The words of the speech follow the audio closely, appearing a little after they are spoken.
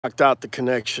Knocked out the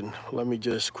connection. Let me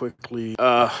just quickly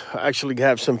actually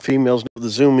have some females, the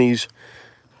zoomies.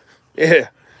 Yeah.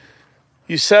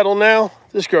 You settle now?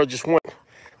 This girl just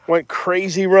went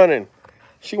crazy running.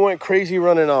 She went crazy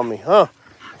running on me, huh?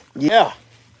 Yeah.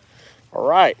 All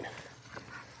right.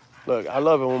 Look, I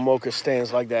love it when Mocha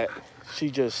stands like that.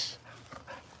 Yeah,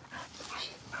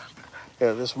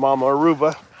 this Mama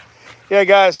Aruba. Yeah,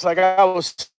 guys, like I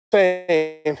was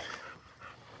saying,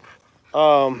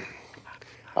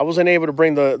 I wasn't able to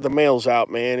bring the males out,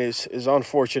 man. It's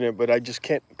unfortunate, but I just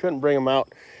couldn't bring them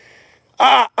out.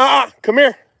 Come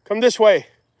here. Come this way.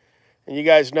 And you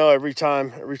guys know every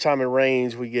time it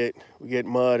rains, we get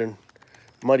mud and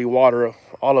muddy water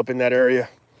all up in that area.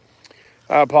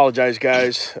 I apologize,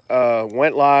 guys.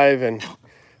 Went live, and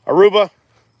Aruba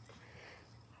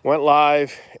went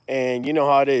live, and you know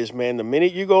how it is, man. The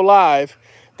minute you go live,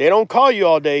 they don't call you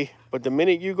all day, but the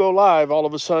minute you go live, all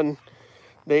of a sudden,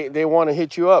 they want to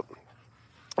hit you up.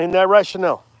 Ain't that right,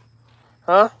 Chanel?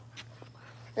 Huh?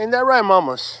 Ain't that right,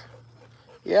 mamas?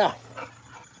 Yeah.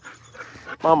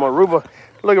 Mama Aruba.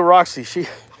 Look at Roxy.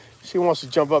 She wants to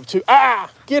jump up too.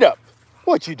 Get up.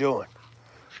 What you doing?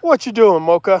 What you doing,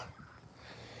 Mocha?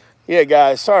 Yeah,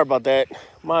 guys, sorry about that.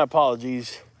 My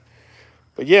apologies.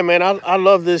 But yeah, man, I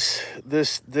love this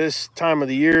time of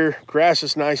the year. Grass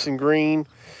is nice and green.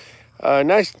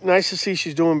 Nice to see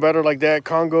she's doing better like that.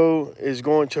 Congo is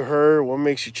going to her. What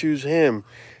makes you choose him?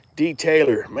 D.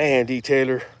 Taylor. Man, D.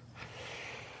 Taylor.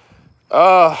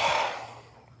 Well,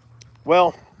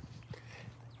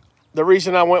 the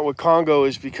reason I went with Congo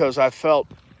is because I feel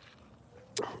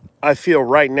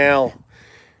right now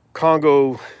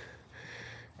Congo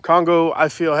I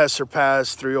feel has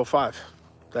surpassed 305.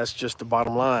 That's just the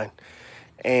bottom line.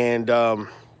 And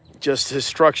just his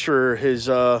structure, his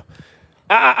come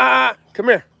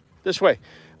here, this way.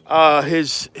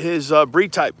 His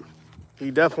breed type.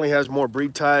 He definitely has more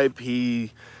breed type.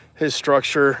 His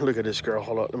structure. Look at this girl.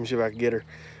 Hold on. Let me see if I can get her.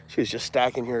 She was just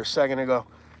stacking here a second ago.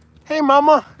 Hey,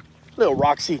 mama. Little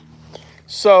Roxy.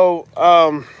 So,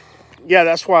 yeah,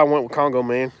 that's why I went with Congo,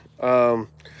 man.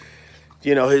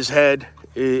 You know, his head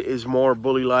is more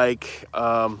bully-like.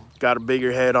 Got a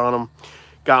bigger head on him.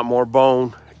 Got more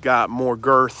bone. Got more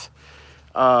girth.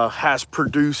 Has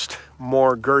produced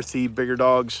more girthy, bigger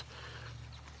dogs.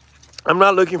 I'm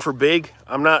not looking for big.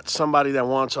 I'm not somebody that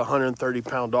wants a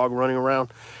 130-pound dog running around.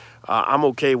 I'm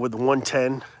okay with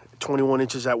 110, 21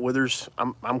 inches at withers.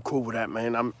 I'm cool with that,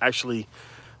 man. I'm actually,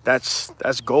 that's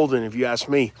golden if you ask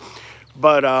me.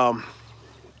 But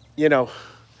you know,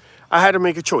 I had to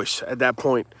make a choice at that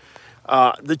point.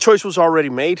 The choice was already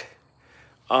made.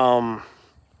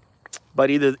 But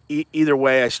either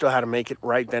way, I still had to make it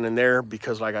right then and there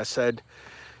because, like I said,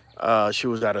 she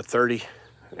was at a 30,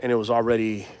 and it was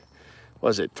already,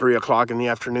 was it 3 o'clock in the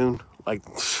afternoon? Like,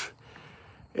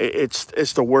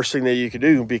 it's the worst thing that you could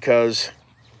do because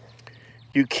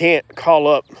you can't call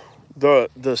up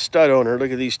the stud owner.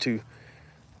 Look at these two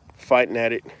fighting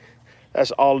at it.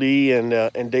 That's Ali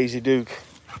and Daisy Duke.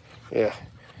 Yeah,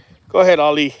 go ahead,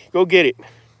 Ali, go get it.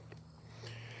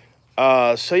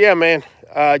 So yeah, man.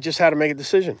 I just had to make a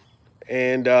decision.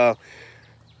 And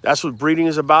that's what breeding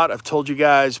is about. I've told you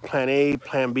guys plan A,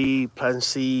 plan B, plan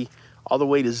C, all the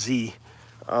way to Z.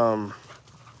 I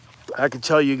can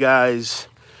tell you guys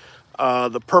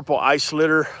the purple ice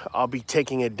litter, I'll be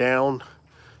taking it down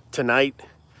tonight.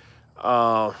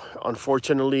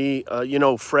 Unfortunately, you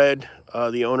know, Fred,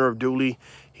 the owner of Dooley,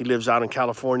 he lives out in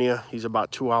California. He's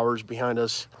about 2 hours behind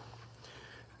us.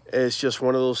 It's just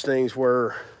one of those things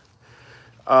where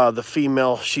the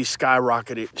female, she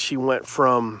skyrocketed. She went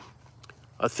from,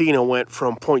 Athena went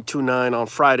from 0.29 on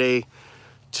Friday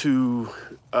to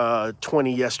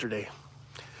 20 yesterday.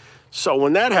 So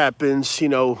when that happens, you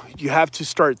know, you have to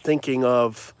start thinking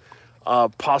of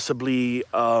possibly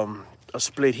a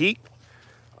split heat,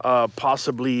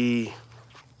 possibly,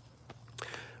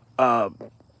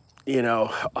 you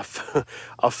know,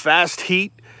 a fast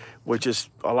heat, which is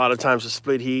a lot of times a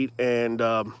split heat, and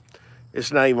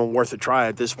it's not even worth a try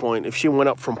at this point. If she went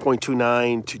up from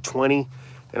 0.29 to 20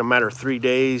 in a matter of 3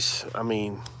 days, I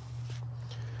mean,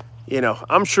 you know,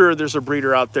 I'm sure there's a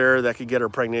breeder out there that could get her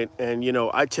pregnant. And, you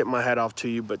know, I tip my hat off to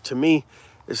you. But to me,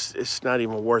 it's not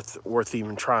even worth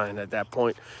even trying at that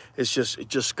point. It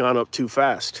just gone up too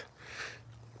fast.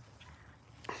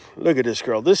 Look at this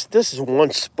girl. This is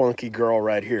one spunky girl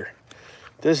right here.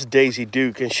 This is Daisy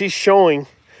Duke. And she's showing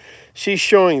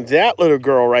that little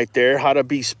girl right there how to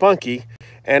be spunky.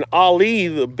 And Ali,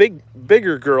 the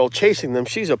bigger girl chasing them,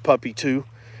 she's a puppy too.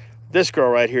 This girl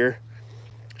right here,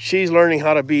 she's learning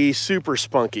how to be super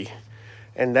spunky.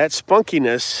 And that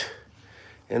spunkiness,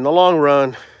 in the long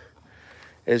run,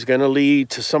 is going to lead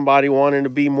to somebody wanting to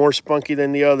be more spunky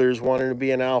than the others, wanting to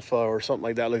be an alpha or something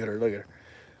like that. Look at her, look at her,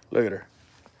 look at her.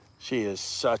 She's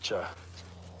such an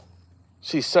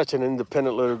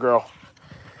independent little girl.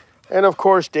 And of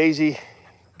course, Daisy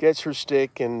gets her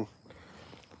stick and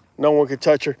no one can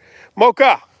touch her.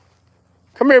 Mocha,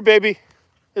 come here, baby.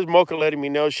 This is Mocha letting me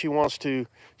know she wants to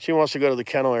go to the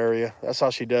kennel area. That's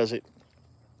how she does it.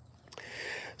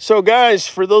 So guys,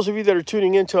 for those of you that are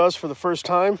tuning in to us for the first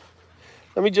time,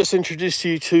 let me just introduce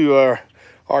you to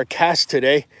our cast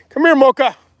today. Come here,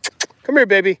 Mocha. Come here,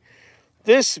 baby.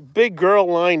 This big girl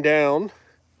lying down,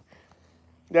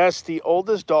 that's the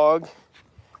oldest dog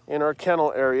in our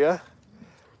kennel area.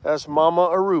 That's Mama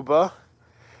Aruba.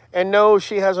 And no,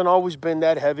 she hasn't always been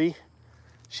that heavy.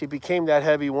 She became that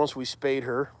heavy once we spayed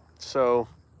her. So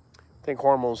I think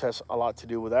hormones has a lot to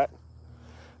do with that.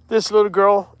 This little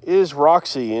girl is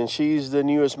Roxy, and she's the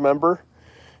newest member.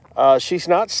 She's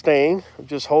not staying. I'm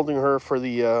just holding her for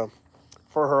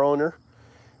her owner,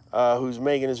 who's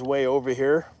making his way over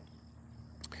here.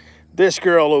 This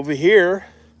girl over here,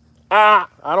 I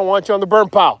don't want you on the burn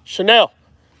pile. Chanel,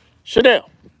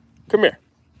 come here.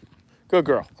 Good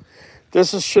girl.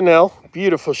 This is Chanel,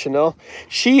 beautiful Chanel.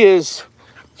 She is,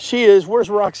 where's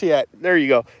Roxy at? There you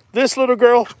go. This little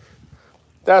girl,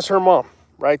 that's her mom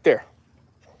right there.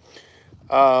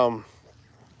 Let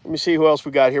me see who else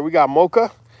we got here. We got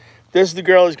Mocha. This is the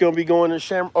girl that's going to be going to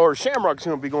Shamrock's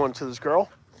going to be going to this girl.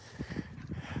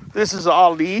 This is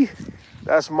Ali.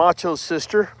 That's Macho's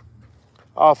sister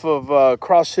off of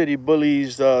Cross City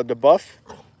Bullies, the buff.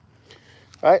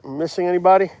 All right, missing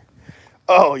anybody?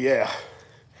 Oh, yeah.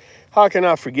 How can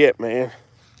I forget, man?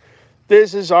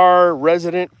 This is our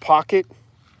resident pocket.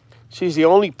 She's the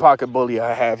only pocket bully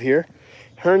I have here.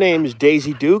 Her name is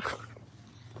Daisy Duke.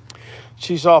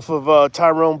 She's off of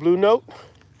Tyrone Blue Note.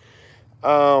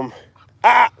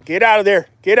 Get out of there.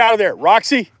 Get out of there.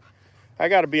 Roxy. I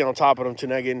got to be on top of them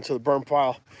tonight, get into the burn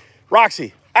pile.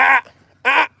 Roxy.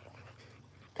 Come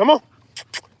on.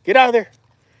 Get out of there.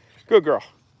 Good girl.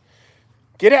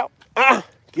 Get out.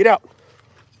 Get out.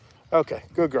 Okay,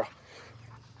 good girl.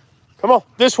 Come on,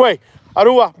 this way.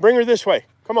 Arua, bring her this way.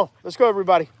 Come on, let's go,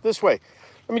 everybody. This way.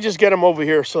 Let me just get them over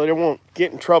here so they won't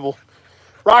get in trouble.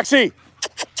 Roxy.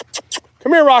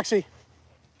 Come here, Roxy.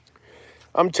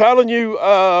 I'm telling you,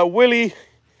 Willie,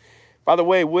 by the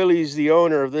way, Willie's the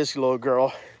owner of this little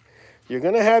girl. You're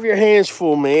going to have your hands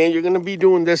full, man. You're going to be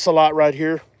doing this a lot right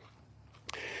here,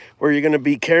 where you're going to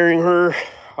be carrying her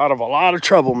out of a lot of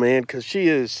trouble, man, because she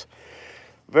is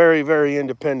very, very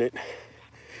independent.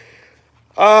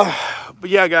 But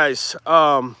yeah, guys,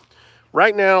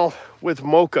 right now with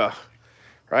Mocha,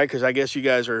 right, because I guess you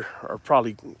guys are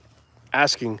probably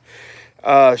asking,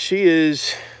 she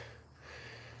is,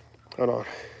 hold on,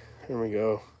 here we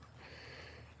go.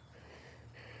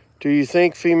 Do you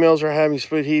think females are having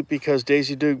split heat because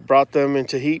Daisy Duke brought them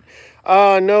into heat?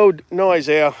 No,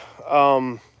 Isaiah.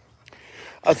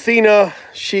 Athena,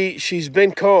 she's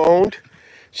been co-owned.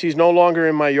 She's no longer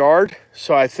in my yard,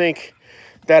 so I think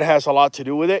that has a lot to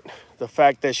do with it. The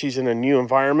fact that she's in a new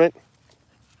environment.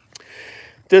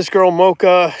 This girl,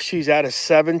 Mocha, she's at a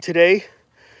 7 today.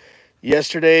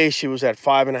 Yesterday, she was at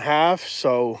 5.5,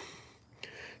 so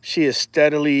she is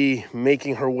steadily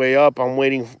making her way up. I'm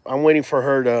waiting for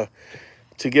her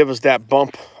to give us that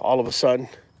bump all of a sudden.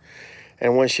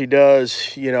 And when she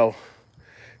does, you know,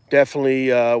 definitely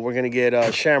we're going to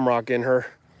get Shamrock in her.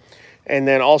 And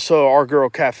then also our girl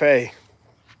Cafe.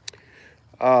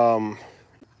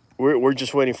 We're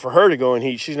just waiting for her to go in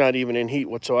heat. She's not even in heat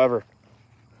whatsoever.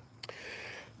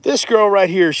 This girl right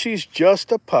here, she's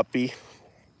just a puppy.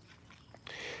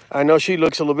 I know she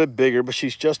looks a little bit bigger, but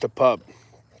she's just a pup.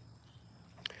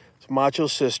 It's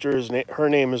Macho's sister. Her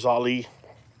name is Ali.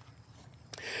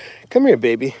 Come here,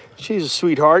 baby. She's a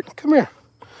sweetheart. Come here.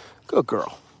 Good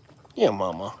girl. Yeah,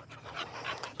 mama.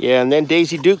 Yeah, and then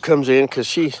Daisy Duke comes in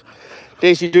because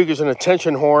Daisy Duke is an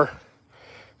attention whore.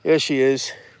 Yes, she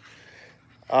is.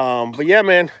 But yeah,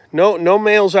 man, no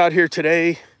males out here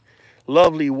today.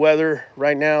 Lovely weather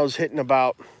right now is hitting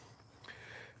about,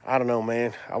 I don't know,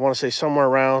 man. I want to say somewhere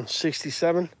around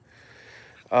 67.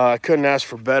 I couldn't ask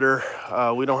for better.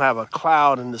 We don't have a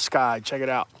cloud in the sky. Check it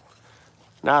out.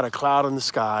 Not a cloud in the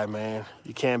sky, man.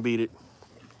 You can't beat it.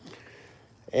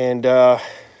 And,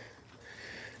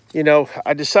 you know,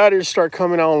 I decided to start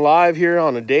coming on live here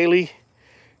on a daily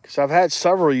because I've had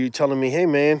several of you telling me, hey,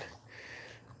 man,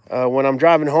 when I'm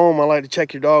driving home, I like to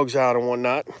check your dogs out and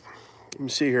whatnot. Let me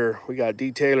see here. We got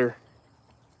detailer.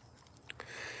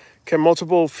 Can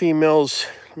multiple females,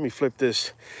 let me flip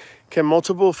this. Can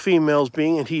multiple females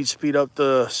being in heat speed up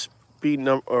the speed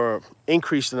or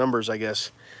increase the numbers, I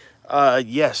guess?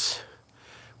 Yes.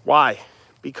 Why?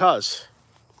 Because,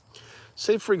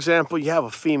 say for example, you have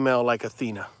a female like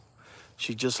Athena.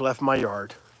 She just left my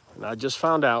yard, and I just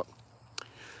found out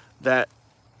that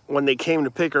when they came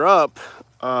to pick her up,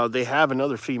 they have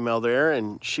another female there,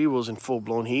 and she was in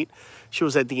full-blown heat. She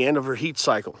was at the end of her heat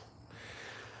cycle.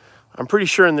 I'm pretty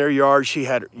sure in their yard she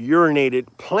had urinated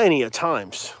plenty of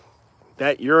times.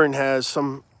 That urine has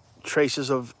some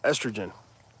traces of estrogen.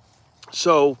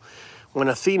 So when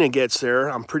Athena gets there,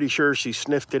 I'm pretty sure she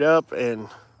sniffed it up, and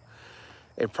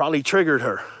it probably triggered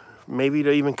her, maybe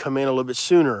to even come in a little bit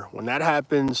sooner. When that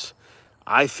happens,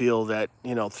 I feel that,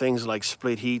 you know, things like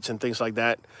split heats and things like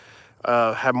that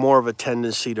have more of a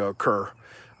tendency to occur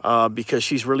because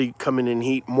she's really coming in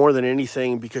heat more than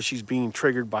anything because she's being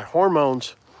triggered by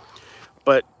hormones,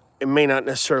 but it may not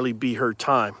necessarily be her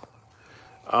time,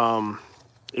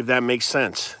 if that makes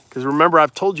sense. Because remember,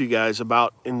 I've told you guys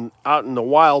about out in the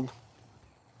wild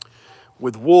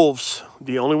with wolves,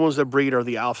 the only ones that breed are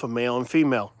the alpha male and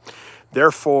female.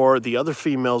 Therefore, the other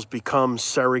females become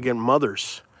surrogate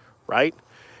mothers, right?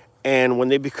 And when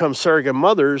they become surrogate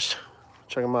mothers,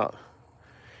 check them out.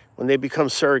 When they become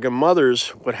surrogate mothers,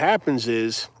 what happens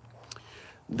is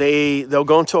they'll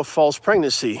go into a false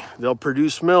pregnancy. They'll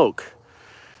produce milk.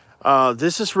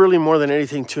 This is really more than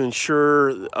anything to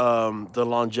ensure the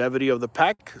longevity of the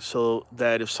pack, so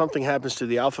that if something happens to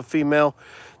the alpha female,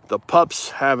 the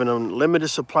pups have an unlimited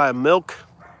supply of milk.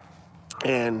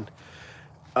 And,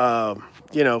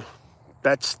 you know,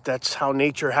 that's how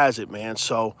nature has it, man.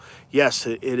 So, yes,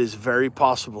 it is very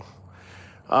possible.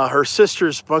 Her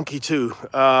sister's spunky, too.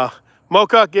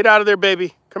 Mocha, get out of there,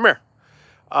 baby. Come here.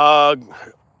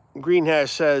 Green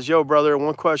Hash says, yo, brother,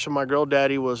 one question. My girl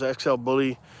daddy was XL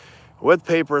bully with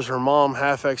papers. Her mom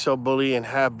half XL bully and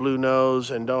half blue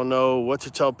nose and don't know what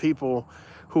to tell people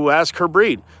who ask her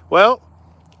breed. Well,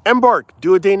 embark,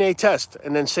 do a DNA test,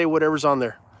 and then say whatever's on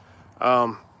there.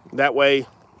 That way,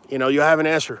 you know, you have an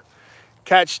answer.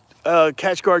 Catch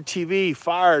Guard TV,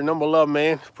 fire, number love,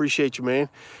 man. Appreciate you, man.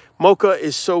 Mocha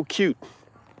is so cute.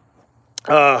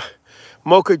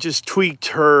 Mocha just tweaked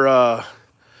her,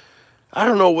 I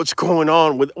don't know what's going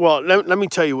on with, well, let me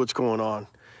tell you what's going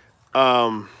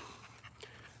on.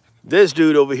 This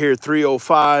dude over here,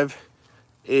 305,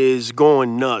 is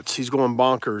going nuts. He's going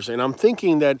bonkers. And I'm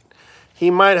thinking that he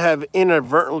might have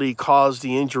inadvertently caused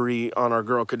the injury on our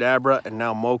girl Kadabra and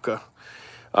now Mocha.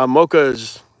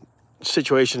 Mocha's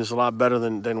situation is a lot better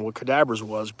than what Kadabra's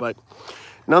was, but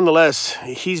nonetheless,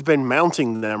 he's been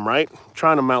mounting them, right?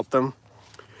 Trying to mount them.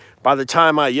 By the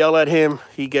time I yell at him,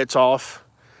 he gets off.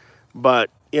 But,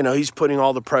 you know, he's putting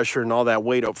all the pressure and all that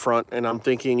weight up front, and I'm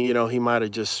thinking, you know, he might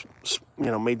have just, you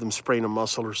know, made them sprain a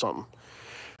muscle or something.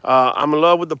 I'm in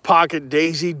love with the pocket.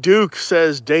 Daisy Duke,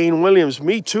 says Dane Williams.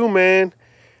 Me too, man.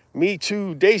 Me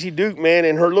too. Daisy Duke, man,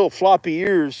 and her little floppy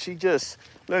ears. She just,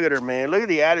 look at her, man. Look at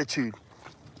the attitude.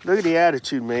 Look at the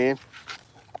attitude, man.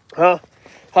 Huh,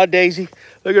 Daisy?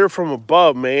 Look at her from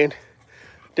above, man.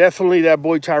 Definitely that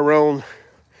boy Tyrone.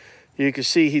 You can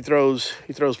see he throws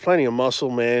plenty of muscle,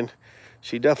 man.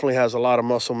 She definitely has a lot of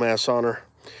muscle mass on her.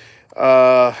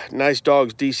 Nice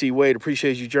dogs, DC Wade.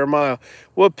 Appreciate you, Jeremiah.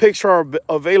 What pics are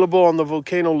available on the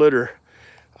volcano litter?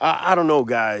 I don't know,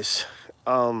 guys.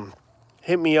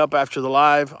 Hit me up after the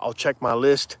live. I'll check my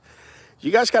list.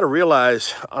 You guys got to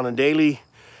realize on a daily,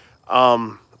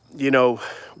 you know,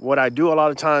 what I do a lot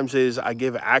of times is I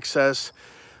give access.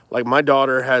 Like my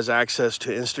daughter has access to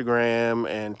Instagram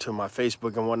and to my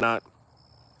Facebook and whatnot.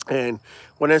 And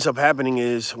what ends up happening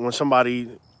is when somebody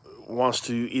wants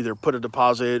to either put a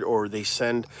deposit or they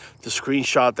send the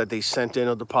screenshot that they sent in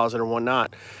a deposit or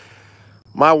whatnot,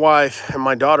 my wife and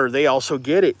my daughter, they also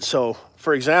get it. So,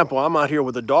 for example, I'm out here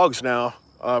with the dogs now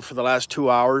for the last 2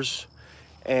 hours,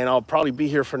 and I'll probably be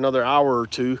here for another hour or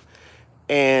two.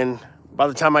 And by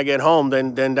the time I get home,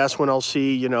 then that's when I'll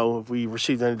see, you know, if we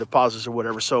received any deposits or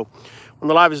whatever. So when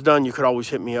the live is done, you could always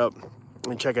hit me up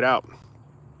and check it out.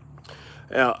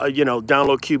 You know,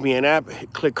 download QBN app,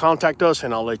 click contact us,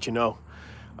 and I'll let you know.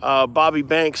 Bobby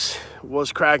Banks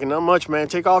was cracking. Not much, man.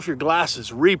 Take off your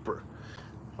glasses. Reaper.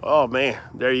 Oh, man.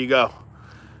 There you go.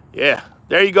 Yeah.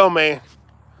 There you go, man.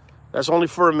 That's only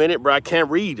for a minute, bro. I can't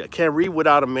read. I can't read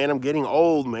without him, man. I'm getting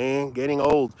old, man. Getting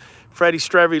old. Freddie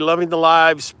Strevey, loving the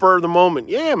live, spur of the moment.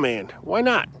 Yeah, man. Why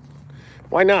not?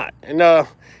 Why not? And,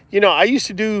 you know, I used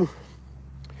to do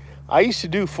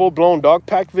full-blown dog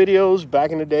pack videos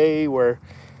back in the day where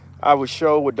I would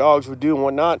show what dogs would do and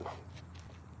whatnot.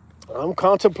 I'm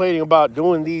contemplating about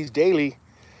doing these daily,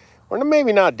 or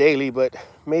maybe not daily, but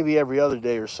maybe every other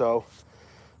day or so,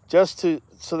 just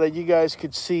so that you guys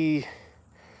could see,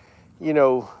 you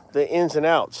know, the ins and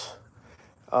outs.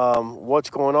 what's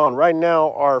going on. Right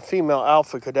now, our female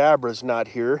alpha cadabra is not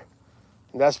here.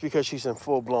 And that's because she's in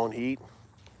full-blown heat.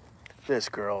 This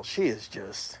girl, she's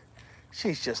just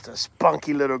a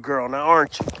spunky little girl now,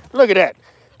 aren't you? Look at that.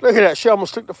 Look at that. She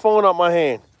almost took the phone out my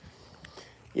hand.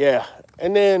 Yeah.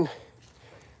 And then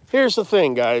here's the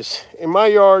thing, guys. In my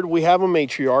yard, we have a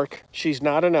matriarch. She's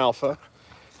not an alpha.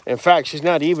 In fact, she's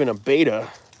not even a beta.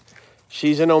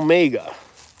 She's an omega.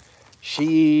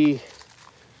 She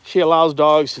allows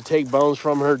dogs to take bones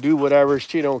from her, do whatever.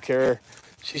 She don't care.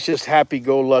 She's just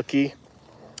happy-go-lucky.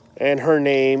 And her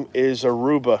name is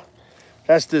Aruba.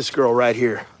 That's this girl right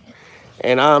here.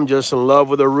 And I'm just in love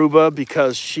with Aruba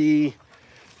because she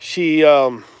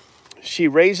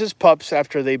raises pups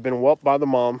after they've been whelped by the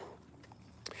mom.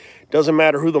 Doesn't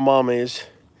matter who the mom is.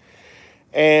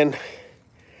 And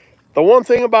the one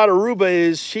thing about Aruba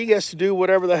is she gets to do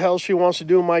whatever the hell she wants to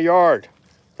do in my yard.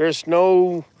 There's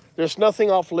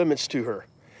nothing off limits to her.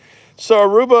 So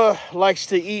Aruba likes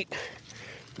to eat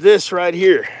this right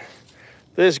here.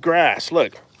 This grass.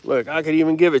 Look, I could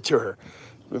even give it to her.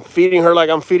 I'm feeding her like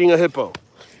I'm feeding a hippo.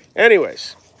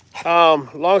 Anyways,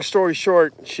 long story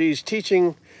short, she's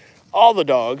teaching all the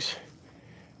dogs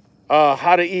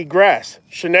how to eat grass.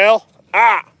 Chanel,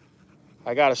 I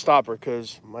gotta stop her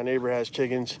because my neighbor has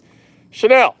chickens.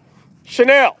 Chanel.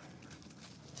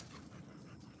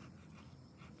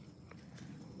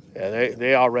 Yeah,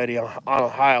 they already on a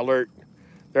high alert.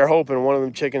 They're hoping one of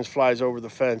them chickens flies over the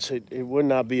fence. It would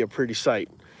not be a pretty sight.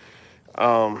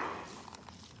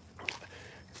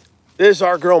 This is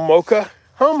our girl Mocha.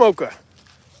 Huh, Mocha?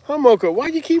 Huh, Mocha? Why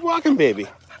do you keep walking, baby?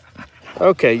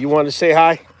 Okay, you want to say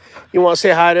hi? You want to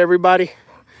say hi to everybody?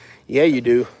 Yeah, you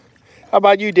do. How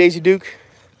about you, Daisy Duke?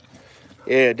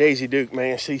 Yeah, Daisy Duke,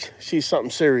 man. She's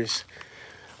something serious.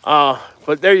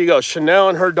 But there you go. Chanel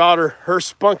and her daughter, her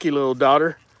spunky little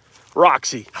daughter,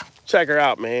 Roxy. Check her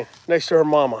out, man. Next to her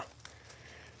mama.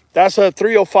 That's a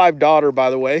 305 daughter, by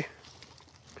the way.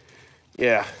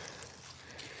 Yeah.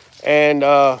 And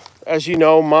as you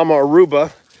know, Mama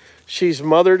Aruba, she's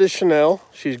mother to Chanel.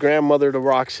 She's grandmother to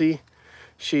Roxy.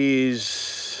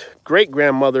 She's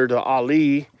great-grandmother to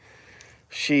Ali.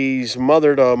 She's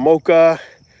mother to Mocha.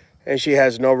 And she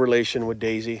has no relation with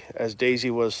Daisy. As Daisy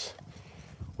was,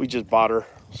 we just bought her.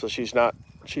 So she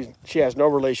has no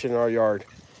relation in our yard.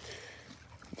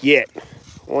 Yet.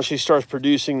 Once she starts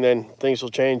producing, then things will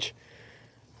change.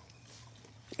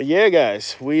 But yeah,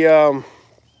 guys, yeah,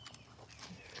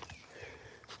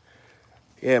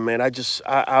 man,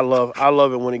 I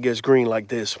love it when it gets green like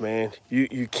this, man.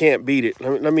 You can't beat it.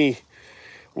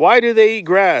 Why do they eat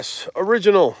grass?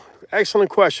 Original, excellent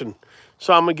question.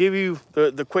 So I'm gonna give you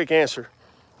the quick answer.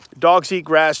 Dogs eat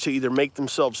grass to either make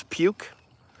themselves puke,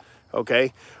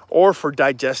 okay, or for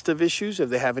digestive issues, if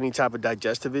they have any type of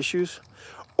digestive issues,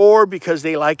 or because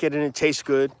they like it and it tastes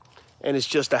good, and it's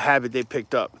just a habit they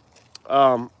picked up.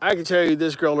 I can tell you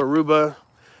this girl, Aruba,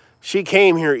 she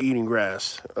came here eating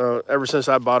grass ever since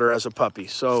I bought her as a puppy.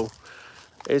 So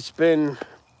it's been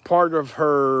part of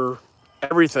her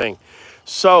everything.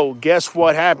 So guess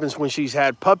what happens when she's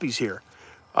had puppies here?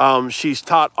 She's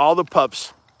taught all the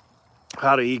pups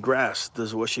how to eat grass. This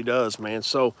is what she does, man.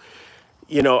 So,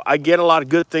 you know, I get a lot of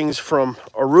good things from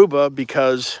Aruba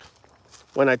because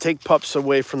when I take pups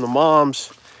away from the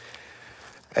moms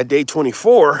at day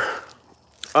 24,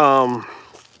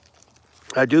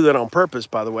 I do that on purpose,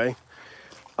 by the way.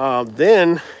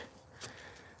 Then,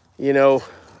 you know,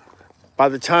 by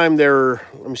the time they're,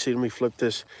 let me flip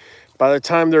this. By the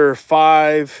time they're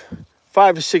 5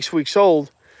 to 6 weeks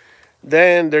old,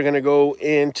 then they're going to go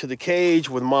into the cage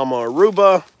with Mama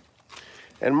Aruba.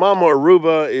 And Mama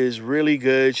Aruba is really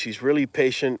good. She's really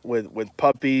patient with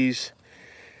puppies.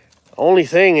 Only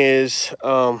thing is,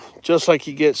 just like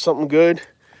you get something good,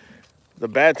 the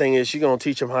bad thing is you're going to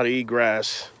teach them how to eat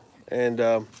grass.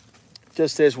 And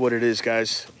just is what it is,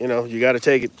 guys. You know, you got to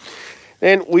take it.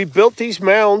 And we built these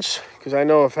mounds, because I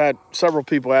know I've had several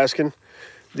people asking.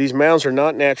 These mounds are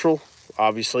not natural,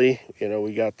 obviously. You know,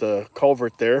 we got the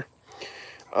culvert there.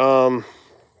 I'm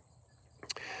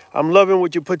loving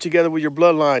what you put together with your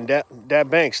bloodline, Dad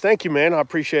Banks. Thank you, man. I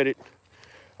appreciate it.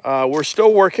 We're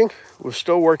still working.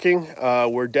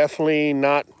 We're definitely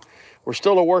not, we're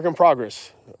still a work in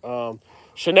progress.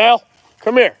 Chanel,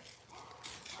 come here.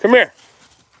 Come here.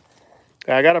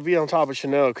 I got to be on top of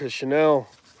Chanel because Chanel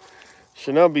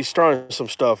be starting some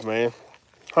stuff, man.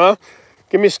 Huh?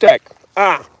 Give me a stack.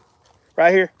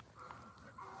 Right here.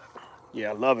 Yeah,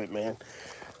 I love it, man.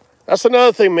 That's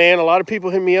another thing, man. A lot of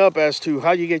people hit me up as to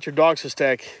how you get your dogs to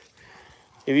stack.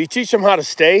 If you teach them how to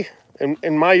stay,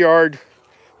 in my yard,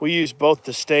 we use both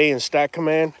the stay and stack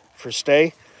command for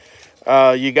stay.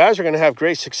 You guys are going to have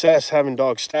great success having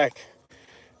dogs stack.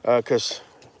 Because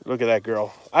look at that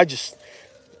girl.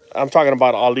 I'm talking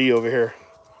about Ali over here.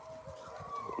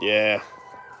 Yeah.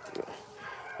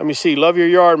 Let me see. Love your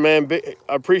yard, man.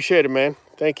 I appreciate it, man.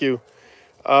 Thank you.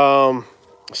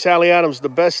 Sally Adams, the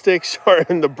best sticks are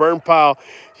in the burn pile.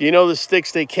 You know the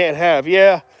sticks they can't have.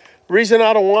 Yeah. Reason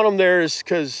I don't want them there is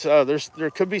because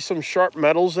there could be some sharp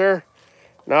metals there.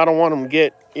 And I don't want them to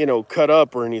get, cut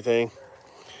up or anything.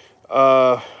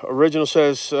 Original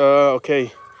says,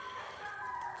 okay.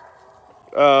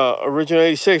 Original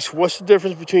 86, what's the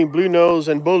difference between blue nose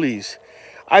and bullies?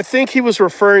 I think he was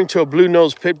referring to a blue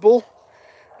nose pit bull.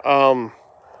 And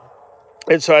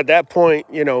so at that point,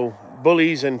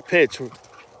 bullies and pits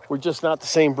were just not the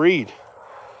same breed.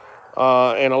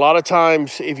 And a lot of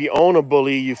times, if you own a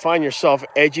bully, you find yourself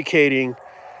educating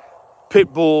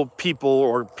pit bull people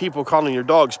or people calling your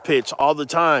dogs pits all the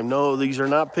time. No, these are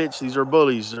not pits. These are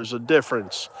bullies. There's a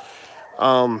difference.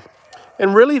 And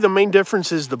really, the main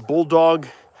difference is the bulldog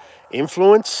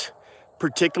influence,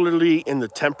 particularly in the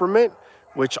temperament,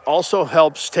 which also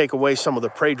helps take away some of the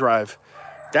prey drive.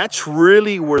 That's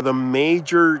really where the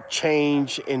major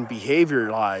change in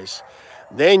behavior lies.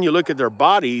 Then you look at their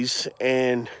bodies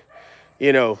and,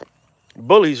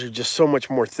 bullies are just so much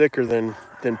more thicker than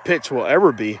pits will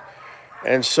ever be.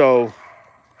 And so,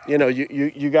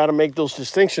 you got to make those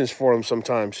distinctions for them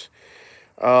sometimes.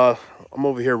 I'm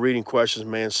over here reading questions,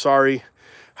 man. Sorry.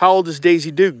 How old is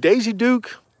Daisy Duke? Daisy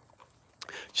Duke,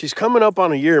 she's coming up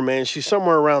on a year, man. She's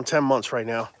somewhere around 10 months right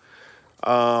now.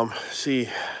 Let's see.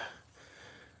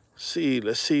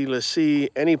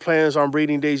 Any plans on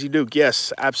breeding Daisy Duke?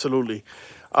 Yes, absolutely.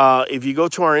 If you go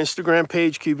to our Instagram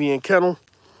page, QBN Kennel,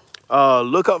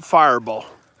 look up Fireball.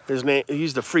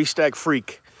 He's the free stack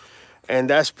freak. And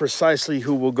that's precisely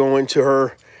who will go into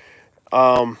her.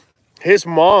 His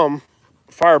mom,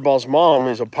 Fireball's mom,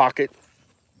 is a pocket.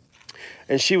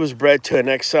 And she was bred to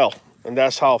an XL. And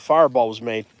that's how Fireball was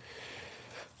made.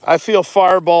 I feel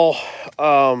Fireball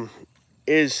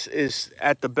is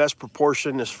at the best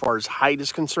proportion as far as height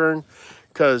is concerned.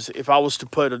 Because if I was to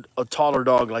put a taller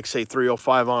dog, like say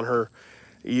 305 on her,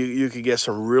 you could get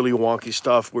some really wonky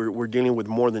stuff. We're dealing with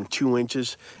more than 2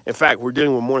 inches. In fact, we're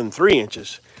dealing with more than 3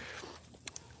 inches.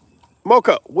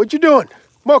 Mocha, what you doing?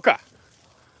 Mocha,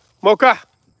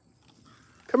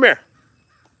 come here.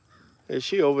 Is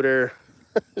she over there?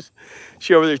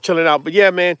 She over there chilling out. But yeah,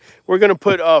 man, we're gonna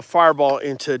put Fireball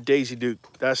into Daisy Duke.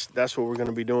 That's what we're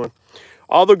gonna be doing.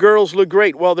 All the girls look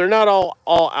great. Well, they're not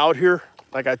all out here.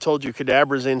 Like I told you,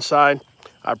 Cadabra's inside.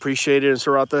 I appreciate it,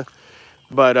 Sarata.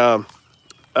 But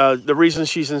the reason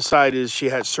she's inside is she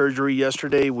had surgery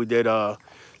yesterday. We did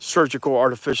surgical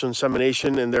artificial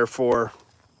insemination, and therefore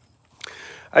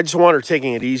I just want her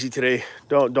taking it easy today.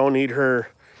 Don't need her,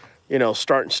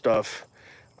 starting stuff.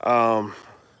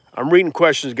 I'm reading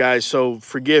questions, guys, so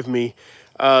forgive me.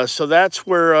 So that's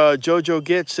where JoJo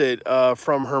gets it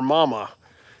from her mama,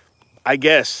 I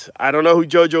guess. I don't know who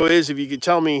JoJo is. If you could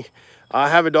tell me, I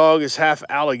have a dog is half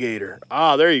alligator.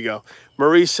 Ah, there you go.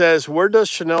 Marie says, where does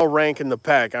Chanel rank in the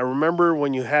pack? I remember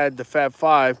when you had the Fab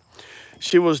 5,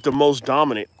 she was the most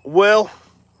dominant. Well,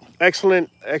 excellent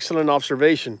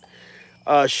observation.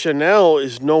 Chanel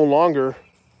is no longer,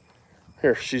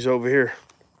 here, she's over here.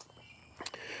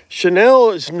 Chanel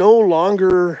is no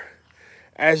longer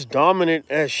as dominant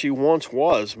as she once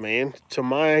was, man,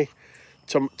 to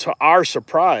our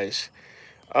surprise.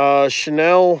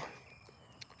 Chanel,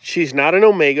 she's not an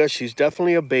Omega. She's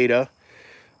definitely a Beta.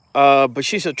 But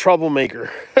she's a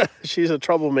troublemaker. She's a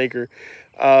troublemaker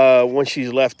when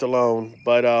she's left alone.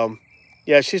 But,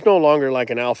 yeah, she's no longer like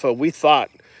an alpha.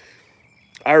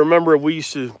 I remember we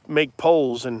used to make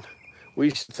polls, and we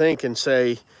used to think and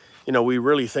say, we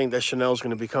really think that Chanel's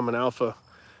going to become an alpha.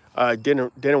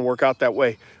 Didn't work out that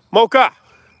way. Mocha,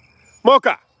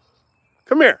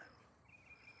 come here.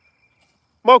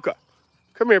 Mocha,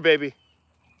 come here, baby.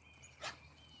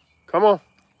 Come on,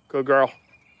 good girl.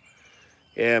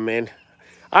 Yeah, man.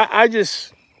 I'm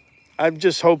just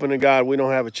hoping to God we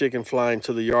don't have a chicken flying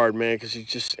to the yard, man, because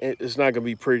it's not going to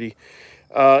be pretty.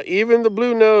 Even the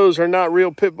blue nose are not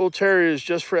real pit bull terriers,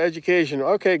 just for education.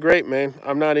 Okay, great, man.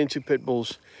 I'm not into pit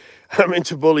bulls. I'm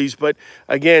into bullies. But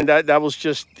again, that was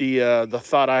just the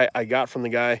thought I got from the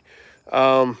guy.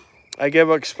 I gave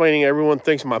up explaining everyone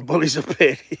thinks my bully's a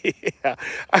pit. Yeah,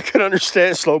 I can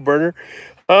understand, slow burner.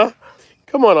 Huh?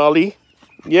 Come on, Ali.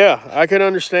 Yeah, I can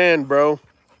understand, bro.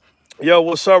 Yo,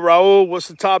 what's up, Raul? What's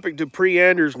the topic? Do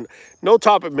pre-Anders? No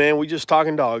topic, man. We just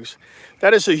talking dogs.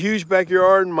 That is a huge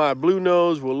backyard. My blue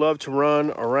nose will love to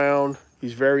run around.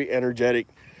 He's very energetic.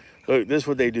 Look, this is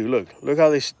what they do. Look how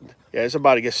they... Yeah, it's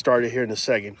about to get started here in a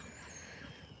second.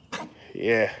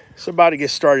 Yeah, it's about to get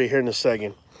started here in a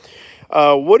second.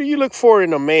 What do you look for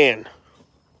in a man?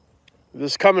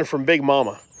 This is coming from Big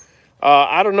Mama.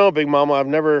 I don't know, Big Mama. I've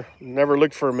never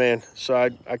looked for a man, so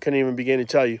I couldn't even begin to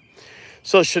tell you.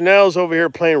 So Chanel's over here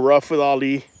playing rough with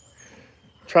Ali,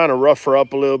 trying to rough her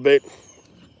up a little bit.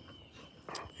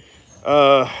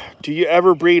 Do you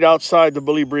ever breed outside the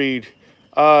bully breed?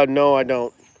 No, I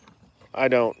don't. I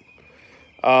don't.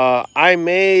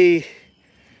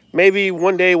 Maybe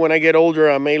one day when I get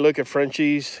older, I may look at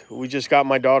Frenchies. We just got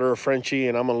my daughter a Frenchie,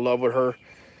 and I'm in love with her.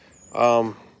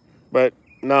 But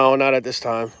no, not at this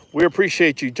time. We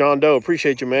appreciate you, John Doe.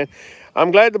 Appreciate you, man.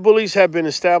 I'm glad the bullies have been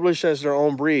established as their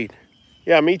own breed.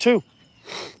 Yeah, me too.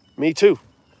 Me too.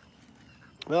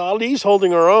 Well, Ali's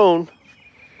holding her own.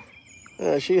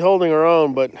 She's holding her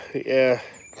own, but yeah.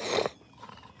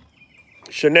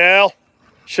 Chanel.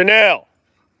 Chanel.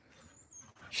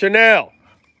 Chanel.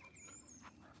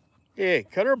 Yeah,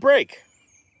 cut her a break.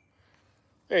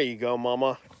 There you go,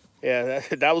 Mama. Yeah,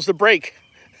 that was the break.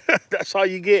 That's all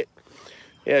you get.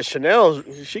 Yeah, Chanel,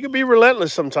 she can be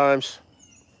relentless sometimes.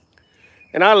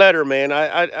 And I let her, man.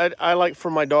 I like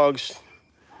for my dogs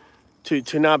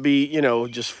to not be, you know,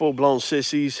 just full-blown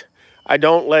sissies. I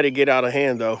don't let it get out of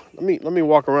hand, though. Let me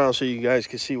walk around so you guys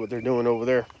can see what they're doing over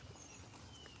there.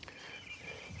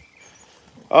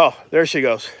 Oh, there she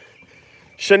goes.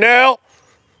 Chanel,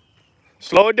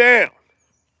 slow it down.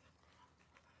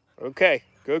 Okay,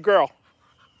 good girl.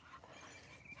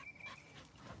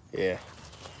 Yeah.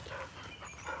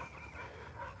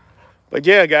 But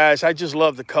yeah, guys, I just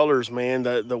love the colors, man.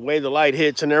 The way the light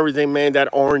hits and everything, man, that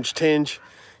orange tinge.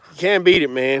 You can't beat it,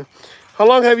 man. How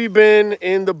long have you been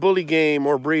in the bully game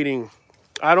or breeding?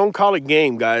 I don't call it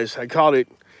game, guys. I call it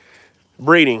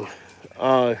breeding.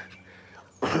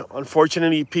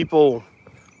 Unfortunately, people,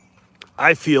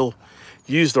 I feel,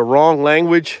 use the wrong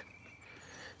language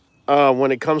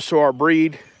when it comes to our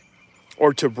breed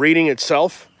or to breeding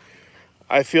itself.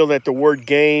 I feel that the word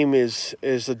game is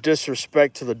a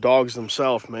disrespect to the dogs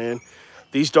themselves, man.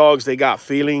 These dogs, they got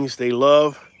feelings. They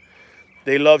love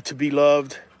to be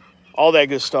loved. All that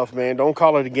good stuff, man. Don't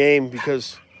call it a game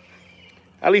because,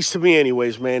 at least to me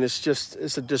anyways, man, it's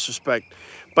a disrespect.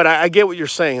 But I get what you're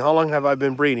saying. How long have I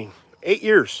been breeding? 8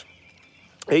 years.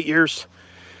 8 years.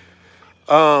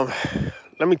 Let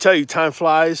me tell you, time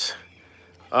flies.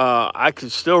 I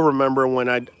could still remember when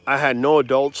I had no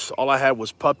adults. All I had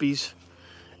was puppies.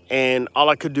 And all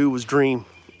I could do was dream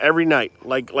every night,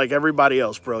 like everybody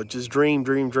else, bro. Just dream,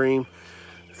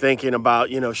 thinking about,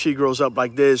 you know, she grows up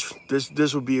like this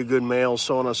would be a good male,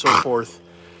 so on and so forth.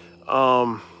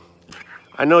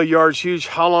 I know yard's huge.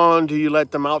 How long do you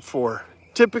let them out for?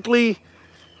 Typically,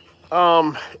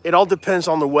 it all depends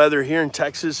on the weather. Here in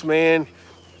Texas, man,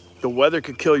 the weather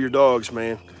could kill your dogs,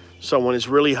 man. So when it's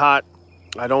really hot,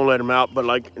 I don't let them out. But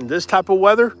like in this type of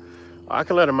weather, I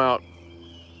can let them out.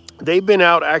 They've been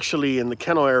out actually in the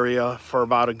kennel area for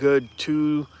about a good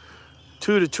 2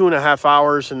 to 2.5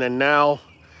 hours. And then now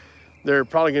they're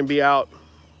probably going to be out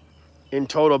in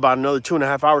total about another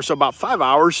 2.5 hours. So about 5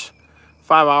 hours.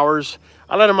 5 hours.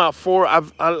 I let them out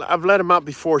I've let them out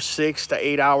before 6 to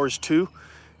 8 hours too,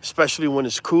 especially when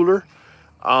it's cooler.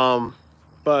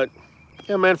 But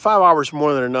yeah, man, 5 hours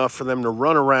more than enough for them to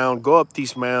run around, go up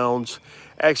these mounds,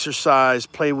 exercise,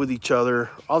 play with each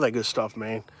other, all that good stuff,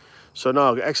 man. So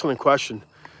no, excellent question.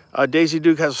 Daisy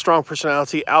Duke has a strong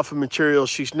personality, alpha material.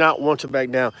 She's not one to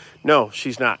back down. No,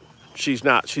 she's not. She's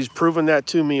not. She's proven that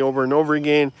to me over and over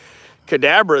again.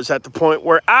 Cadabra's at the point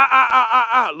where,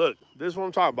 look, this is what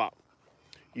I'm talking about.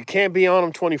 You can't be on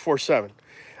them 24/7.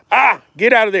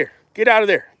 Get out of there. Get out of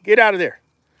there. Get out of there.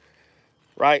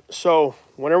 Right? So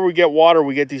whenever we get water,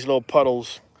 we get these little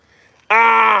puddles.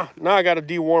 Now I got to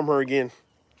deworm her again.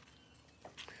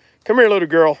 Come here, little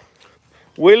girl.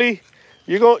 Willie,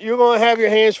 you're gonna have your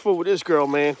hands full with this girl,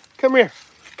 man. Come here.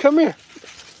 Come here.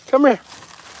 Come here.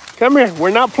 Come here.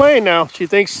 We're not playing now. She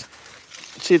thinks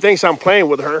I'm playing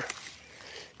with her.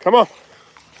 Come on.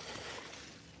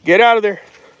 Get out of there.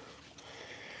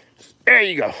 There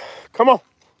you go. Come on.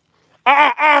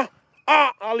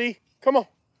 Ali. Come on.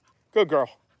 Good girl.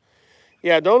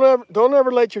 Yeah, don't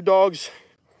ever let your dogs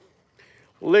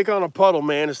lick on a puddle,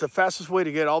 man. It's the fastest way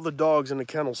to get all the dogs in the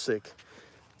kennel sick.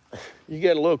 You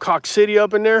get a little coccidia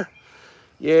up in there.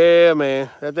 Yeah, man.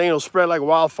 That thing will spread like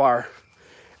wildfire.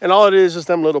 And all it is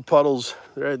them little puddles.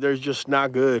 They're just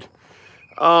not good.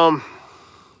 Can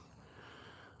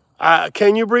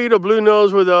you breed a blue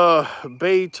nose with a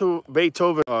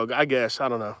Beethoven dog? I guess. I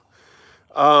don't know.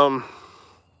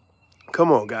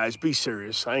 Come on, guys. Be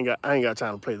serious. I ain't got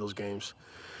time to play those games.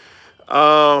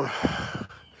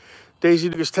 Daisy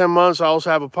Duke is 10 months. I also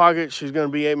have a pocket. She's going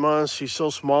to be 8 months. She's so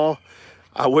small.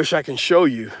 I wish I can show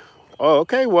you. Oh,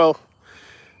 okay. Well,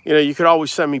 you know, you could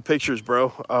always send me pictures, bro,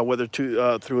 whether through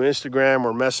Instagram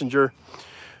or Messenger.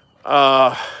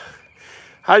 How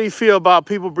do you feel about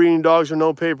people breeding dogs with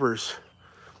no papers?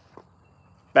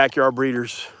 Backyard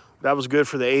breeders. That was good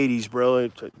for the 80s, bro.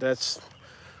 It's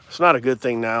not a good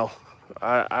thing now.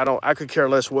 I could care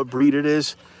less what breed it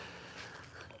is.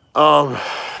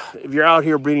 If you're out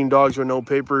here breeding dogs with no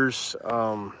papers,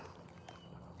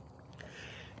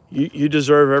 you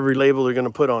deserve every label they're going to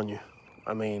put on you.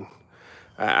 I mean,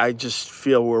 I just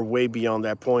feel we're way beyond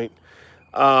that point.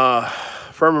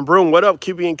 Furman Broom, what up?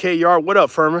 QBN Kennel, what up,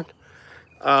 Furman?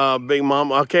 Big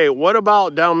Mom. Okay, what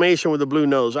about Dalmatian with the blue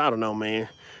nose? I don't know, man.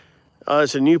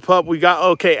 It's a new pup we got.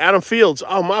 Okay, Adam Fields.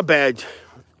 Oh, my bad.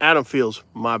 Adam Fields,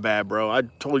 my bad, bro. I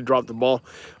totally dropped the ball.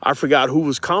 I forgot who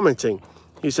was commenting.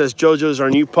 He says, JoJo's our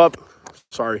new pup.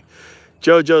 Sorry.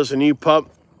 JoJo's a new pup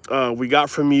we got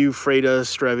from you. Freda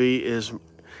Strevi is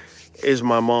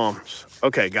my mom's.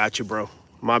 Okay, got you, bro.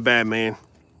 My bad, man.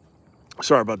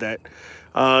 Sorry about that.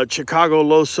 Chicago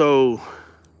Loso.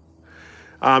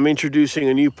 I'm introducing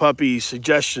a new puppy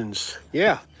suggestions.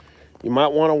 Yeah, you might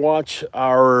want to watch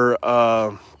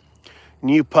our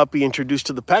new puppy introduced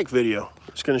to the pack video.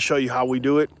 It's going to show you how we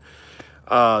do it.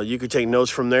 You could take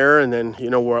notes from there, and then you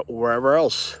know wherever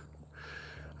else.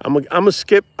 I'm gonna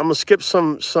skip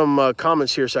some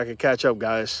comments here so I can catch up,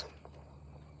 guys.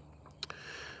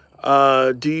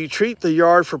 Do you treat the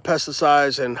yard for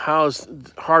pesticides, and how's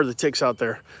hard the ticks out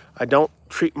there? I don't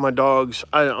treat my dogs.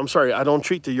 I'm sorry, I don't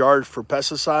treat the yard for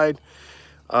pesticide.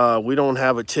 We don't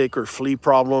have a tick or flea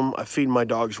problem. I feed my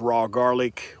dogs raw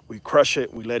garlic. We crush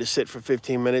it. We let it sit for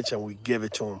 15 minutes, and we give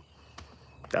it to them.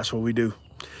 That's what we do.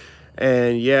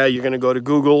 And yeah, you're going to go to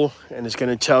Google, and it's going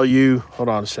to tell you, hold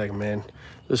on a second, man.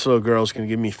 This little girl's going to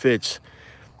give me fits.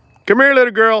 Come here,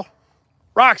 little girl.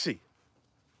 Roxy.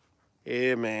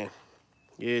 Yeah, man.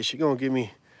 Yeah, she's going to give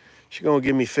me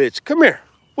fits. Come here.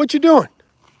 What you doing?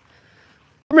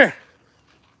 Come here.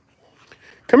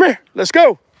 Come here. Let's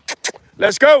go.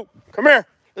 Let's go. Come here.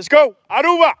 Let's go.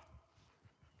 Aruba.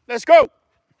 Let's go.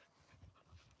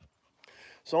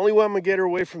 It's the only way I'm going to get her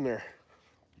away from there.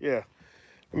 Yeah.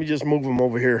 Let me just move him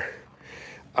over here.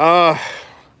 I'm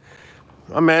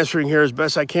answering here as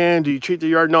best I can. Do you treat the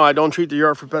yard? No, I don't treat the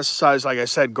yard for pesticides. Like I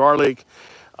said, garlic.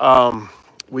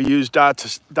 We use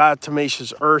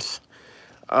diatomaceous earth,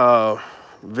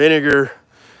 vinegar,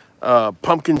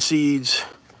 pumpkin seeds,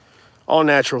 all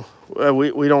natural.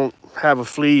 We don't have a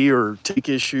flea or tick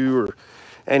issue or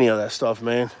any of that stuff,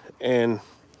 man. And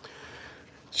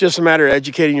it's just a matter of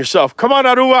educating yourself. Come on,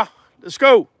 Aruba. Let's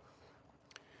go.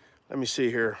 Let me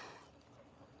see here.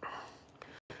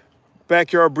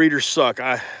 Backyard breeders suck.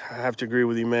 I have to agree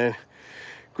with you, man.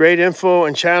 Great info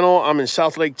and channel. I'm in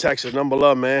South Lake, Texas. Number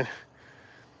love, man.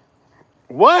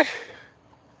 What?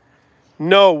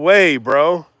 No way,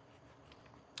 bro.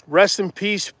 Rest in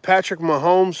peace, Patrick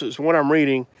Mahomes is what I'm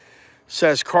reading.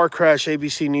 Says car crash,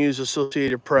 ABC News,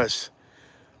 Associated Press.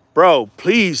 Bro,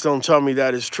 please don't tell me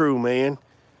that is true, man.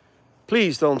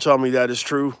 Please don't tell me that is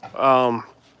true.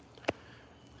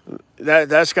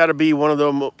 That's got to be one of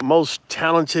the most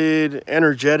talented,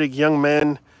 energetic young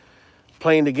men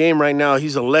playing the game right now.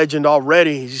 He's a legend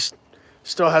already. He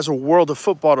still has a world of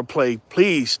football to play.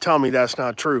 Please tell me that's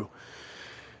not true.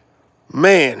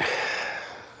 Man,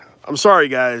 I'm sorry,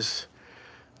 guys.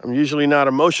 I'm usually not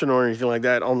emotional or anything like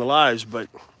that on the lives, but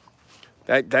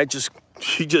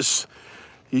he just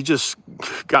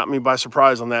got me by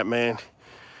surprise on that, man.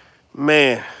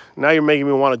 Man, now you're making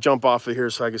me want to jump off of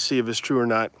here so I can see if it's true or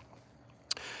not.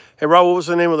 Hey, Rob, what was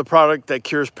the name of the product that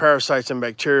cures parasites and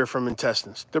bacteria from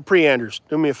intestines? The Preanders.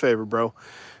 Do me a favor, bro.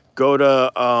 Go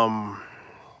to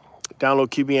download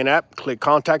QBN app, click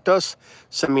contact us,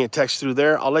 send me a text through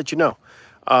there. I'll let you know.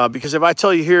 Because if I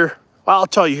tell you here, well, I'll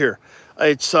tell you here.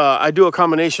 It's I do a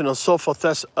combination of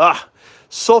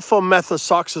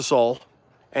sulfamethoxazole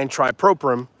and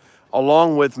tripropyrin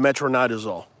along with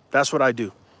metronidazole. That's what I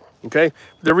do. Okay?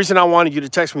 The reason I wanted you to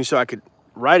text me so I could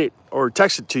write it or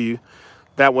text it to you,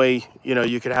 that way, you know,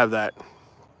 you could have that.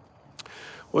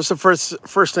 What's the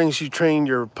first things you train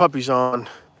your puppies on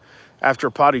after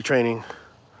potty training?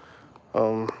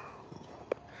 I'm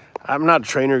not a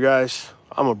trainer, guys.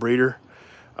 I'm a breeder.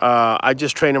 I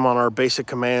just train them on our basic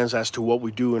commands as to what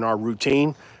we do in our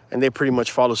routine, and they pretty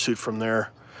much follow suit from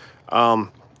there.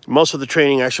 Most of the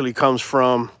training actually comes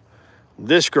from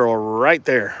this girl right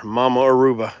there, Mama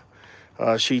Aruba.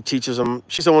 She teaches them.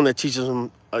 She's the one that teaches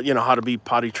them, you know, how to be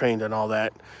potty trained and all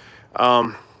that.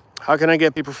 How can I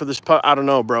get people for this pup? I don't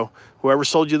know, bro. Whoever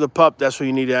sold you the pup, that's what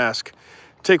you need to ask.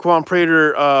 Taquan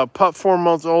Prater, pup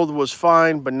 4-month-old was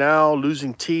fine, but now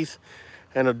losing teeth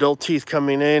and adult teeth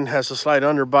coming in, has a slight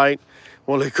underbite.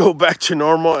 Will it go back to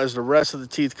normal as the rest of the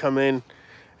teeth come in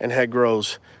and head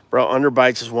grows? Bro,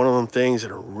 underbites is one of them things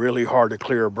that are really hard to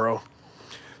clear, bro.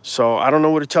 So I don't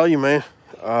know what to tell you, man.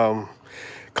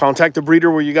 Contact the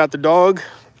breeder where you got the dog.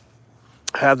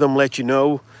 Have them let you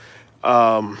know,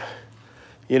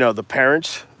 you know, the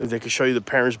parents, if they can show you the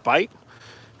parents' bite.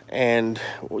 And,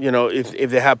 you know, if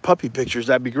they have puppy pictures,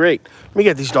 that'd be great. Let me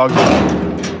get these dogs.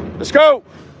 Let's go.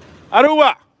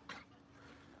 Arua.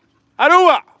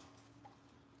 Arua.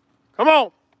 Come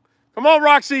on. Come on,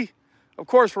 Roxy. Of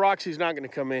course, Roxy's not going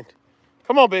to come in.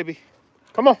 Come on, baby.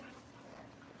 Come on.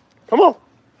 Come on.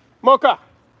 Mocha.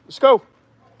 Let's go.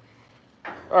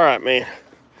 All right, man.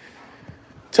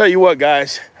 Tell you what,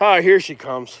 guys. All right, here she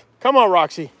comes. Come on,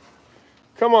 Roxy.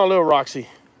 Come on, little Roxy.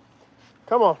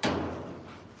 Come on.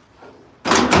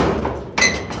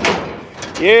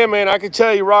 Yeah, man, I can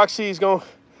tell you Roxy's going.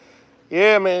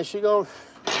 Yeah, man, she going.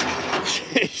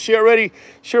 she already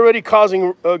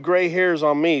causing gray hairs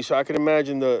on me, so I can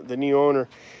imagine the new owner.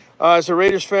 As a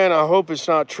Raiders fan, I hope it's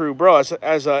not true, bro.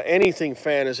 As a anything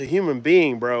fan, as a human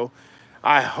being, bro,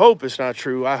 I hope it's not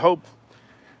true. I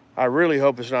really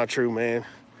hope it's not true, man.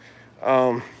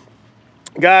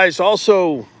 Guys,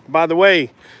 also, by the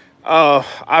way,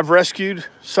 I've rescued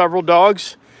several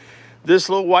dogs. This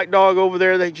little white dog over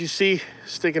there that you see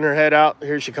sticking her head out,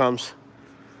 here she comes.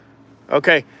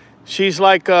 Okay, she's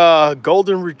like a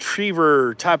golden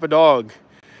retriever type of dog.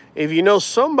 If you know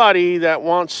somebody that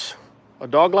wants a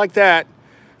dog like that,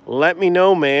 let me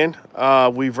know, man.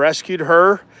 We've rescued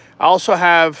her. I also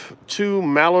have 2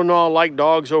 Malinois-like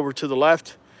dogs over to the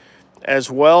left as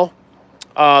well.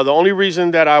 The only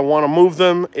reason that I want to move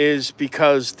them is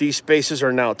because these spaces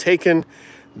are now taken.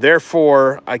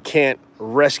 Therefore, I can't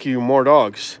rescue more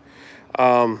dogs.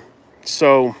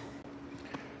 So,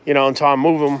 you know, until I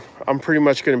move them, I'm pretty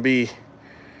much gonna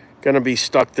be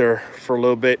stuck there for a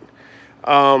little bit.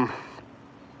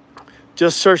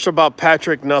 Just searched about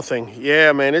Patrick, nothing.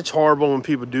 Yeah, man, it's horrible when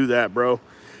people do that, bro.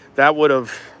 That would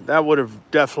have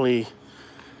definitely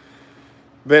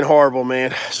been horrible,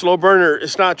 man. Slow burner,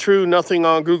 it's not true. Nothing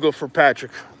on Google for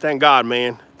Patrick. Thank God,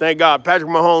 man. Thank God. Patrick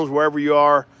Mahomes, wherever you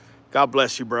are, God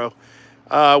bless you, bro.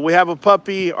 We have a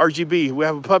puppy, RGB. We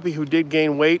have a puppy who did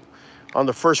gain weight on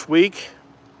the first week,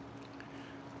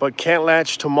 but can't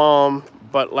latch to mom,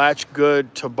 but latch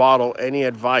good to bottle. Any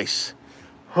advice?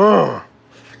 Huh.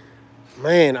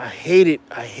 Man, I hate it.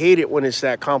 I hate it when it's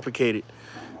that complicated.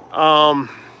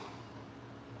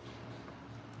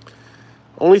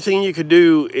 Only thing you could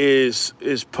do is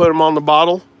put them on the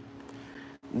bottle.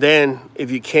 Then, if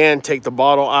you can, take the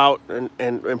bottle out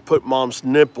and put mom's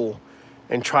nipple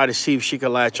and try to see if she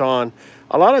can latch on.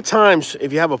 A lot of times,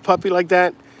 if you have a puppy like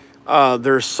that,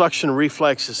 their suction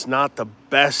reflex is not the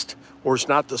best or it's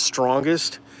not the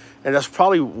strongest. And that's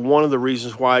probably one of the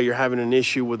reasons why you're having an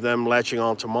issue with them latching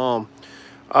on to mom.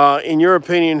 In your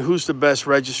opinion, who's the best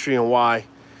registry and why?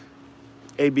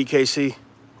 ABKC.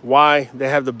 Why? They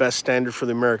have the best standard for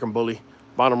the American Bully.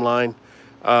 Bottom line.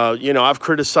 You know, I've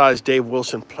criticized Dave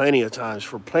Wilson plenty of times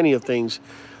for plenty of things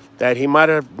that he might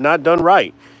have not done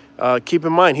right. Keep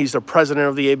in mind, he's the president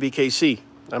of the ABKC.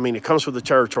 I mean, it comes with the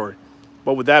territory.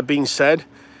 But with that being said,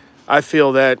 I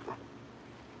feel that,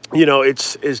 you know,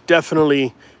 it's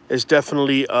definitely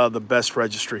the best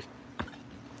registry.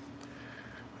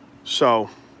 So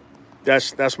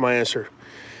that's my answer.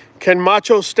 Can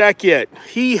Macho stack yet?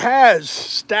 He has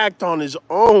stacked on his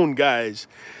own, guys.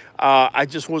 I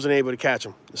just wasn't able to catch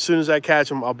him. As soon as I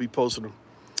catch him, I'll be posting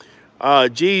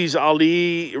him. Geez,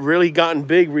 Ali really gotten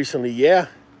big recently. Yeah,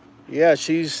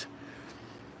 she's,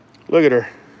 look at her.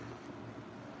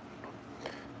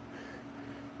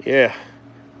 Yeah,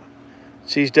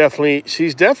 she's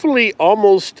definitely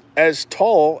almost as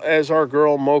tall as our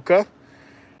girl Mocha.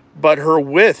 But her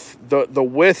width, the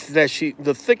width that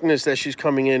the thickness that she's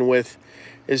coming in with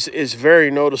is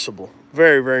very noticeable.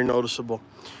 Very, very noticeable.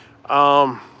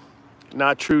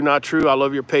 Not true. I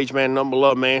love your page, man. Number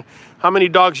love, man. How many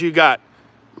dogs you got?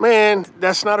 Man,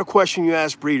 that's not a question you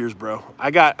ask breeders, bro.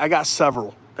 I got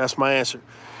several. That's my answer.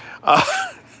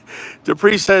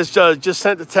 Dupree says, just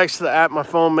sent the text to the app, my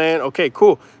phone, man. Okay,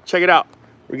 cool. Check it out.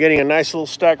 We're getting a nice little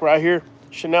stack right here.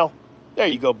 Chanel. There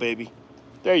you go, baby.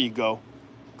 There you go.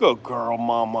 Good girl,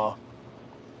 mama.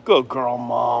 Good girl,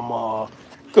 mama.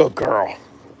 Good girl.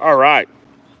 All right.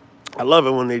 I love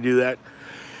it when they do that.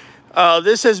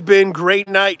 This has been great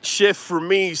night shift for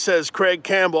me, says Craig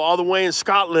Campbell, all the way in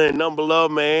Scotland. Number love,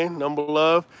 man. Number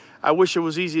love. I wish it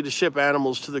was easy to ship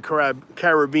animals to the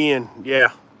Caribbean. Yeah.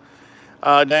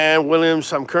 Dan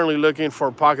Williams, I'm currently looking for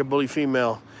a pocket bully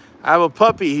female. I have a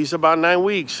puppy. He's about 9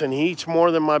 weeks, and he eats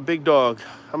more than my big dog.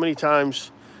 How many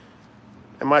times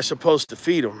am I supposed to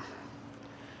feed him?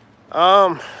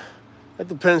 That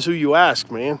depends who you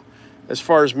ask, man. As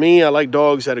far as me, I like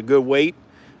dogs at a good weight.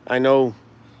 I know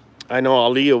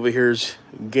Ali over here is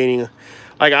gaining.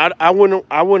 Like I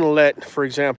wouldn't let, for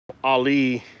example,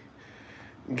 Ali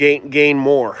gain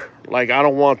more. Like I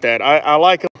don't want that. I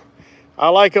like him. I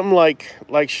like him like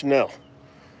Chanel.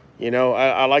 You know,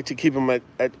 I like to keep them at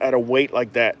a weight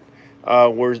like that,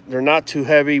 where they're not too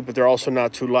heavy, but they're also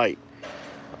not too light.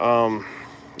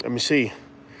 Let me see.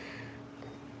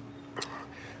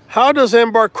 How does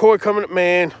Embark Koi come in?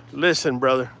 Man, listen,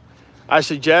 brother. I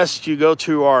suggest you go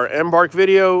to our Embark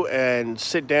video and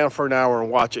sit down for an hour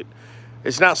and watch it.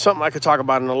 It's not something I could talk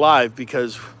about in a live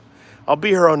because I'll be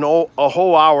here a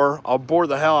whole hour. I'll bore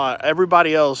the hell out of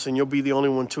everybody else, and you'll be the only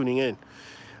one tuning in.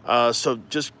 So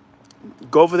just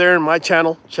go over there in my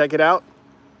channel, check it out.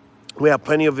 We have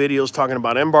plenty of videos talking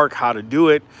about Embark, how to do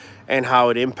it, and how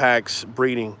it impacts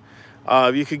breeding.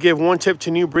 If you could give one tip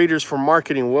to new breeders for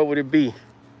marketing, what would it be?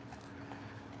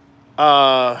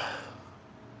 Don't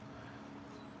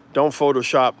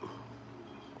Photoshop.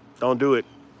 Don't do it.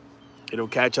 It'll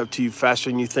catch up to you faster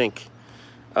than you think.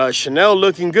 Chanel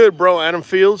looking good, bro. Adam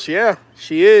Fields, yeah,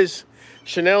 she is.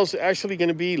 Chanel's actually going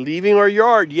to be leaving our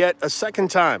yard yet a second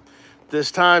time.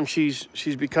 This time she's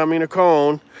becoming a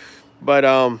cone, but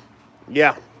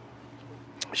yeah,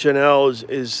 Chanel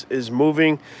is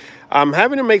moving. I'm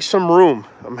having to make some room.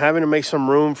 I'm having to make some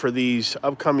room for these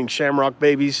upcoming Shamrock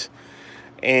babies.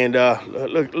 And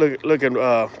look at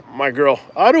my girl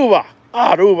Aruba.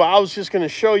 I was just gonna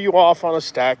show you off on a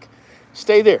stack.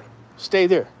 Stay there, stay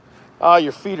there.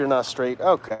 Your feet are not straight.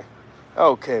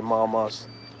 Okay, mamas.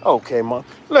 Okay, mom.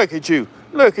 Look at you,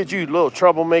 little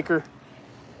troublemaker.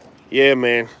 Yeah,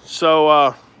 man.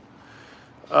 So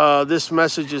this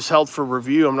message is held for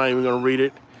review. I'm not even gonna read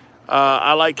it.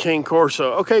 I like King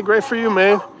Corso. Okay, great for you,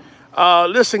 man.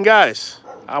 Listen, guys,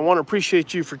 I want to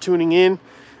appreciate you for tuning in.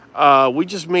 We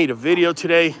just made a video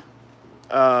today.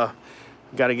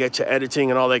 Got to get to editing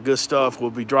and all that good stuff.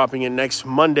 We'll be dropping it next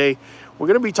Monday. We're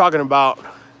going to be talking about,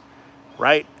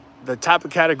 right, the type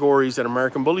of categories that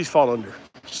American Bullies fall under.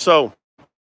 So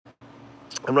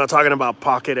I'm not talking about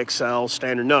Pocket XL,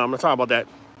 Standard. No, I'm not talking about that.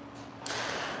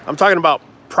 I'm talking about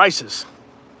prices.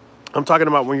 I'm talking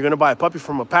about when you're going to buy a puppy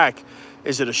from a pack.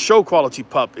 Is it a show quality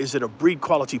pup? Is it a breed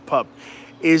quality pup?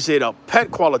 Is it a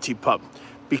pet quality pup?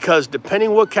 Because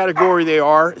depending what category they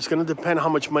are, it's going to depend how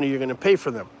much money you're going to pay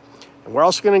for them. And we're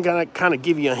also going to kind of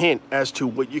give you a hint as to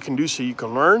what you can do so you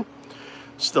can learn.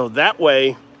 So that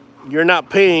way, you're not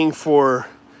paying for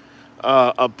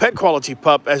a pet quality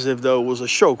pup as if though it was a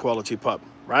show quality pup,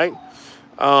 right?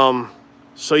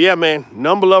 So yeah, man,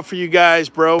 number love for you guys,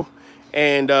 bro.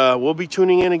 And we'll be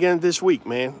tuning in again this week,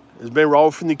 man. It's been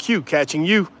Raul from the Q, catching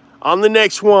you on the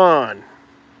next one.